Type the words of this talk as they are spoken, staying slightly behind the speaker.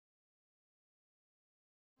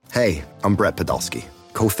Hey, I'm Brett Podolsky,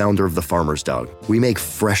 co-founder of The Farmer's Dog. We make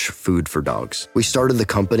fresh food for dogs. We started the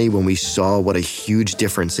company when we saw what a huge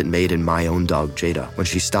difference it made in my own dog, Jada, when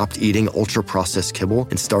she stopped eating ultra-processed kibble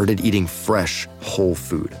and started eating fresh, whole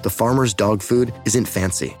food. The Farmer's Dog food isn't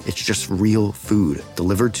fancy. It's just real food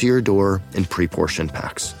delivered to your door in pre-portioned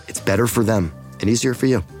packs. It's better for them and easier for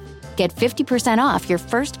you. Get 50% off your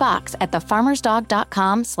first box at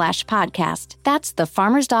thefarmersdog.com/podcast. That's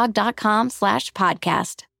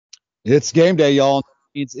thefarmersdog.com/podcast. It's game day, y'all.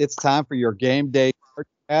 It's time for your game day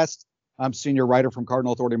podcast. I'm senior writer from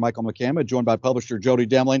Cardinal Authority, Michael McCammon, joined by publisher Jody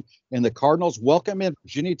Demling. And the Cardinals welcome in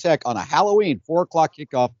Virginia Tech on a Halloween 4 o'clock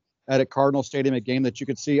kickoff at Cardinal Stadium, a game that you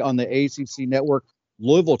can see on the ACC network.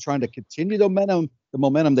 Louisville trying to continue the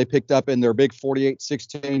momentum they picked up in their big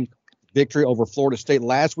 48-16 victory over Florida State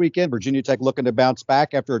last weekend. Virginia Tech looking to bounce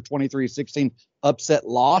back after a 23-16 upset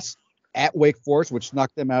loss at Wake Forest, which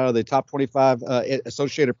knocked them out of the top 25,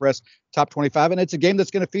 Associated Press top 25. And it's a game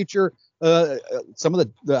that's going to feature some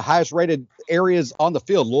of the highest rated areas on the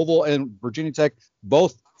field. Louisville and Virginia Tech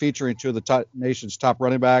both featuring two of the nation's top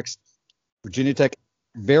running backs. Virginia Tech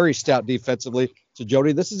very stout defensively. So,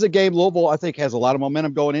 Jody, this is a game Louisville, I think, has a lot of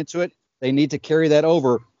momentum going into it. They need to carry that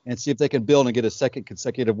over and see if they can build and get a second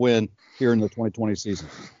consecutive win here in the 2020 season.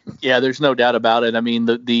 Yeah, there's no doubt about it. I mean,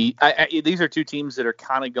 these are two teams that are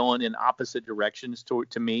kind of going in opposite directions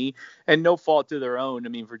to me, and no fault to their own. I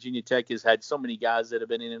mean, Virginia Tech has had so many guys that have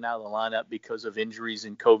been in and out of the lineup because of injuries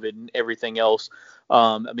and COVID and everything else.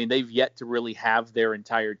 I mean, they've yet to really have their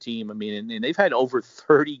entire team. I mean, and they've had over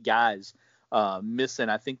 30 guys missing.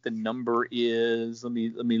 I think the number is, let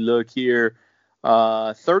me look here.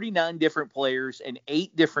 39 different players and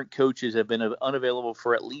 8 different coaches have been unavailable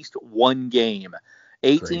for at least one game.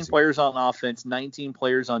 18 Crazy. Players on offense, 19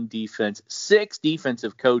 players on defense, 6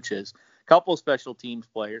 defensive coaches, couple special teams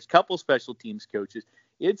players, couple special teams coaches.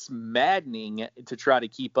 It's maddening to try to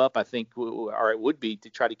keep up, I think, or it would be to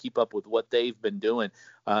try to keep up with what they've been doing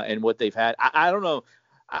and what they've had. I don't know.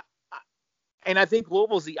 And I think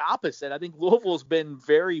Louisville's the opposite. I think Louisville's been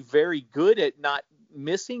very, very good at not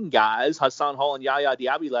missing guys. Hassan Hall and Yaya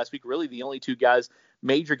Diaby last week, really the only two guys,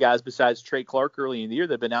 major guys besides Trey Clark early in the year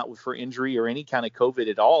that have been out for injury or any kind of COVID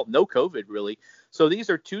at all. No COVID, really. So these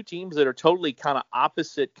are two teams that are totally kind of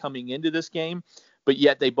opposite coming into this game, but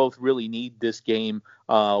yet they both really need this game.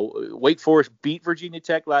 Wake Forest beat Virginia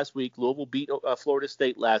Tech last week. Louisville beat Florida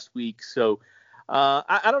State last week. So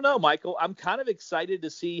I don't know, Michael. I'm kind of excited to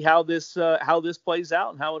see how this plays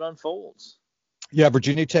out and how it unfolds. Yeah,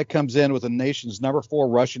 Virginia Tech comes in with the nation's number 4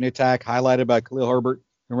 rushing attack, highlighted by Khalil Herbert,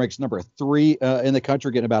 and ranks number 3 in the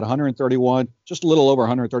country, getting about 131, just a little over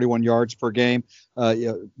 131 yards per game.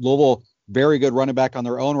 Louisville, very good running back on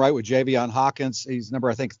their own right with Javion Hawkins. He's number,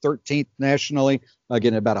 I think, 13th nationally,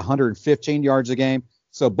 getting about 115 yards a game.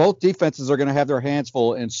 So both defenses are going to have their hands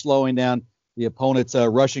full in slowing down the opponent's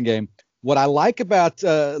rushing game. What I like about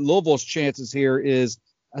Louisville's chances here is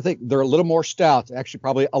I think they're a little more stout, actually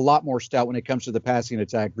probably a lot more stout when it comes to the passing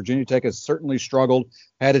attack. Virginia Tech has certainly struggled,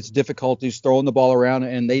 had its difficulties throwing the ball around,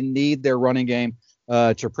 and they need their running game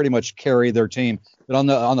to pretty much carry their team. But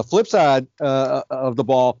on the flip side of the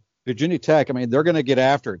ball, Virginia Tech, I mean, they're going to get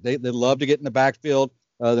after it. They love to get in the backfield.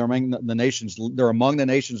 They're among the nation's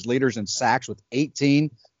leaders in sacks with 18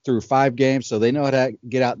 through 5 games, so they know how to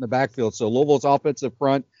get out in the backfield. So Louisville's offensive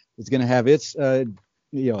front is going to have its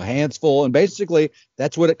hands full, and basically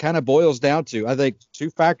that's what it kind of boils down to. I think 2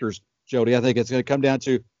 factors, Jody. I think it's going to come down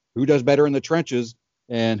to who does better in the trenches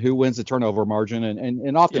and who wins the turnover margin,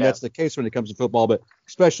 and often that's the case when it comes to football, but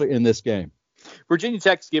especially in this game. Virginia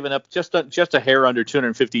Tech's given up just a hair under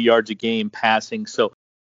 250 yards a game passing, so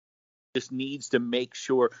just needs to make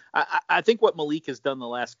sure. I think what Malik has done the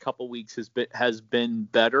last couple weeks has been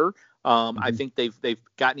better. I think they've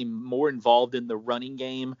gotten him more involved in the running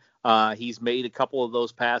game. He's made a couple of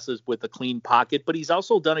those passes with a clean pocket, but he's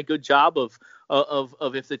also done a good job of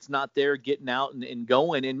if it's not there, getting out and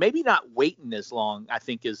going, and maybe not waiting as long, I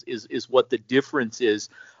think is what the difference is.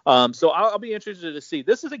 So I'll be interested to see.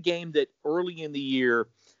 This is a game that early in the year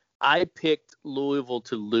I picked Louisville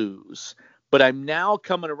to lose, but I'm now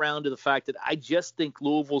coming around to the fact that I just think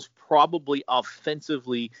Louisville's probably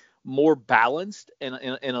offensively more balanced and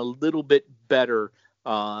a little bit better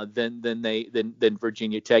than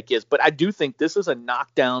Virginia Tech is. But I do think this is a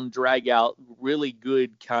knockdown, drag out, really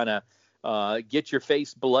good kind of get your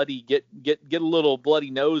face bloody, get a little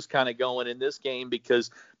bloody nose kind of going in this game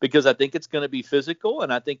because I think it's going to be physical,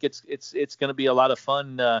 and I think it's going to be a lot of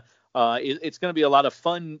fun. It's going to be a lot of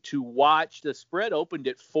fun to watch. The spread opened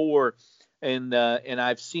at 4. And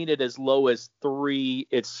I've seen it as low as 3.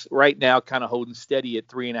 It's right now kind of holding steady at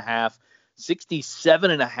 3.5.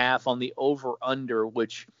 67.5 on the over-under,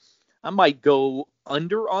 which I might go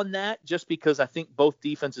under on that just because I think both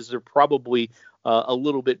defenses are probably a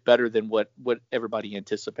little bit better than what everybody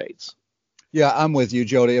anticipates. Yeah, I'm with you,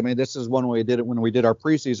 Jody. I mean, this is one way we did it when we did our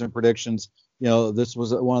preseason predictions. This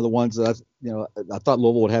was one of the ones that, I thought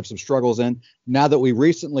Louisville would have some struggles in. Now that we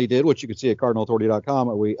recently did, which you can see at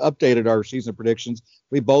CardinalAuthority.com, we updated our season predictions.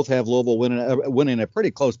 We both have Louisville winning a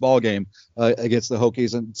pretty close ball game against the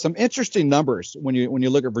Hokies. And some interesting numbers when you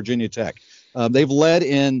look at Virginia Tech. They've led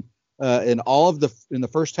in the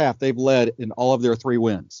first half. They've led in all of their 3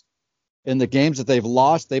 wins. In the games that they've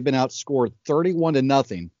lost, they've been outscored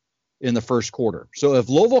 31-0 in the first quarter. So if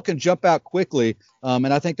Louisville can jump out quickly,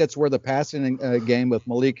 and I think that's where the passing game with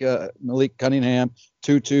Malik Cunningham,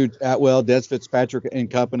 Tutu Atwell, Des Fitzpatrick and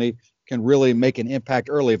company can really make an impact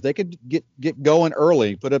early. If they could get going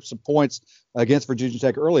early, put up some points against Virginia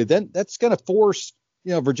Tech early, then that's going to force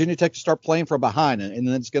Virginia Tech to start playing from behind, and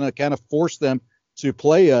then it's going to kind of force them to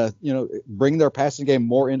play, bring their passing game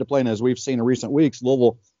more into play. And as we've seen in recent weeks,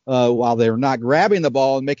 Louisville, while they're not grabbing the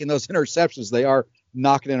ball and making those interceptions, they are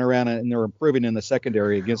knocking it around, and they're improving in the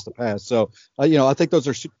secondary against the pass. So, I think those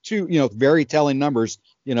are two, very telling numbers.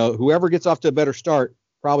 Whoever gets off to a better start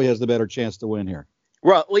probably has the better chance to win here.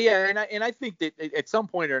 Well, yeah, and I think that at some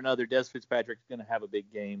point or another, Des Fitzpatrick's going to have a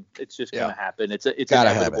big game. It's just going to happen. It's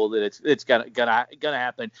inevitable that it's gonna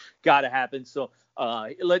happen. Got to happen. So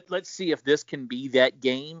let's see if this can be that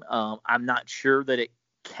game. I'm not sure that it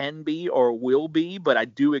can be or will be, but I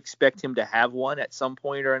do expect him to have one at some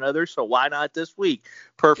point or another. So why not this week?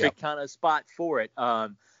 Perfect kind of spot for it.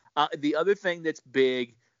 The other thing that's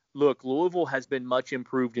big, look, Louisville has been much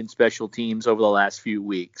improved in special teams over the last few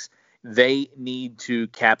weeks. They need to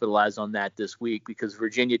capitalize on that this week because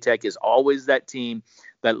Virginia Tech is always that team,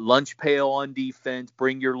 that lunch pail on defense.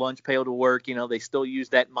 Bring your lunch pail to work. They still use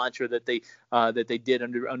that mantra that they did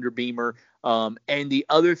under Beamer. And the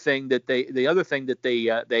other thing that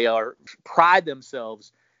they are pride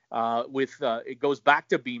themselves with it goes back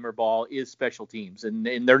to Beamer ball is special teams,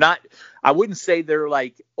 and they're not. I wouldn't say they're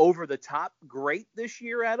like over the top great this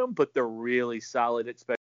year at them, but they're really solid at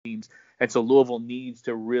special teams. And so Louisville needs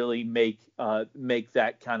to really make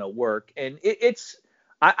that kind of work. And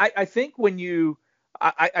I think when you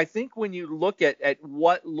look at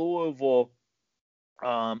what Louisville,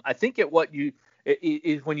 when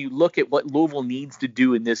you look at what Louisville needs to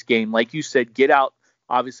do in this game, like you said, get out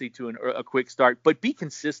obviously to a quick start, but be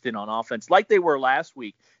consistent on offense like they were last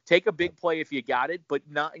week. Take a big play if you got it, but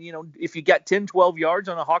not, if you got 10, 12 yards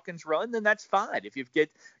on a Hawkins run, then that's fine. If you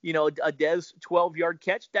get, a Des 12-yard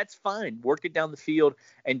catch, that's fine. Work it down the field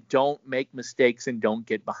and don't make mistakes and don't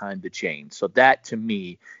get behind the chain. So that to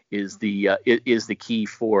me is the key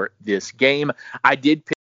for this game. I did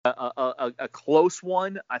pick a close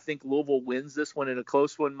one. I think Louisville wins this one in a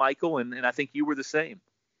close one, Michael, and I think you were the same.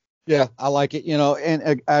 Yeah, I like it.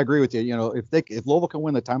 And I agree with you. If Louisville can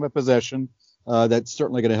win the time of possession, that's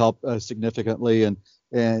certainly going to help significantly. And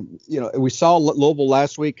we saw Louisville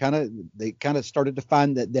last week. They started to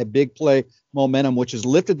find that big play momentum, which has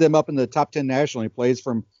lifted them up in the top 10 nationally. Plays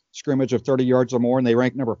from scrimmage of 30 yards or more, and they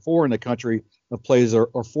rank number 4 in the country of plays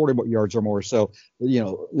or 40 yards or more. So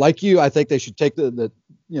like you, I think they should take let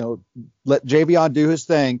Javion do his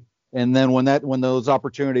thing. And then when those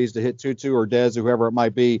opportunities to hit Tutu or Dez, whoever it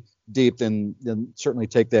might be, deep, then certainly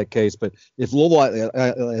take that case. But if Louisville,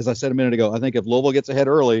 as I said a minute ago, I think if Louisville gets ahead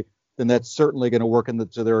early, then that's certainly going to work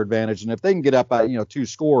to their advantage. And if they can get up by 2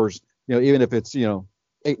 scores, even if it's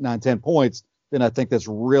 8, 9, 10 points, then I think that's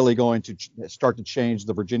really going to start to change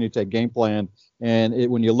the Virginia Tech game plan. And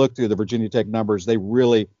when you look through the Virginia Tech numbers, they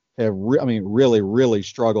really have really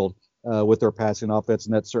struggled with their passing offense,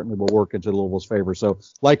 and that certainly will work into Louisville's favor. So,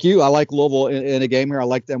 like you, I like Louisville in a game here. I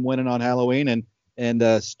like them winning on Halloween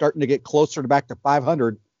and starting to get closer to back to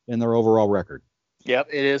 500 in their overall record. Yep,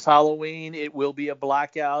 it is Halloween. It will be a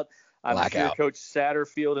blackout. I'm sure Coach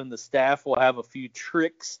Satterfield and the staff will have a few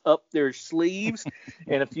tricks up their sleeves,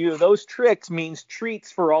 and a few of those tricks means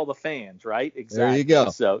treats for all the fans, right? Exactly. There you go.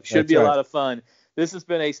 So should be a lot of fun. This has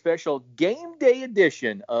been a special game day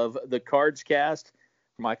edition of the Cards Cast.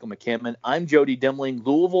 Michael McCammon. I'm Jody Demling.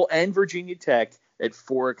 Louisville and Virginia Tech at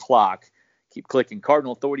 4 o'clock. Keep clicking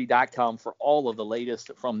CardinalAuthority.com for all of the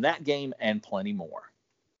latest from that game and plenty more.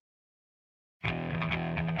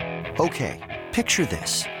 Okay, picture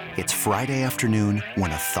this. It's Friday afternoon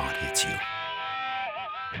when a thought hits you.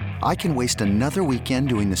 I can waste another weekend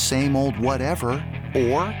doing the same old whatever,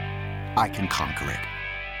 or I can conquer it.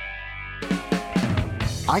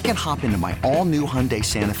 I can hop into my all-new Hyundai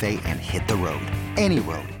Santa Fe and hit the road. Any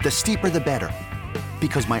road. The steeper, the better.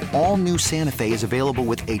 Because my all-new Santa Fe is available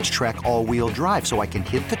with H-Track all-wheel drive, so I can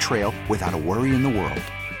hit the trail without a worry in the world.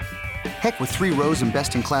 Heck, with 3 rows and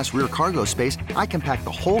best-in-class rear cargo space, I can pack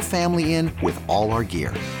the whole family in with all our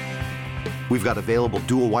gear. We've got available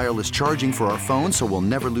dual wireless charging for our phones, so we'll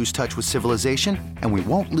never lose touch with civilization, and we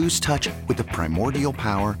won't lose touch with the primordial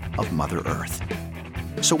power of Mother Earth.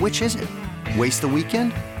 So which is it? Waste the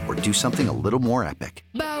weekend or do something a little more epic?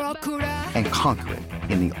 And conquer it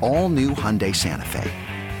in the all-new Hyundai Santa Fe.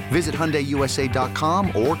 Visit HyundaiUSA.com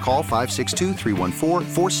or call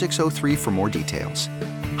 562-314-4603 for more details.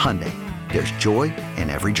 Hyundai, there's joy in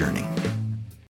every journey.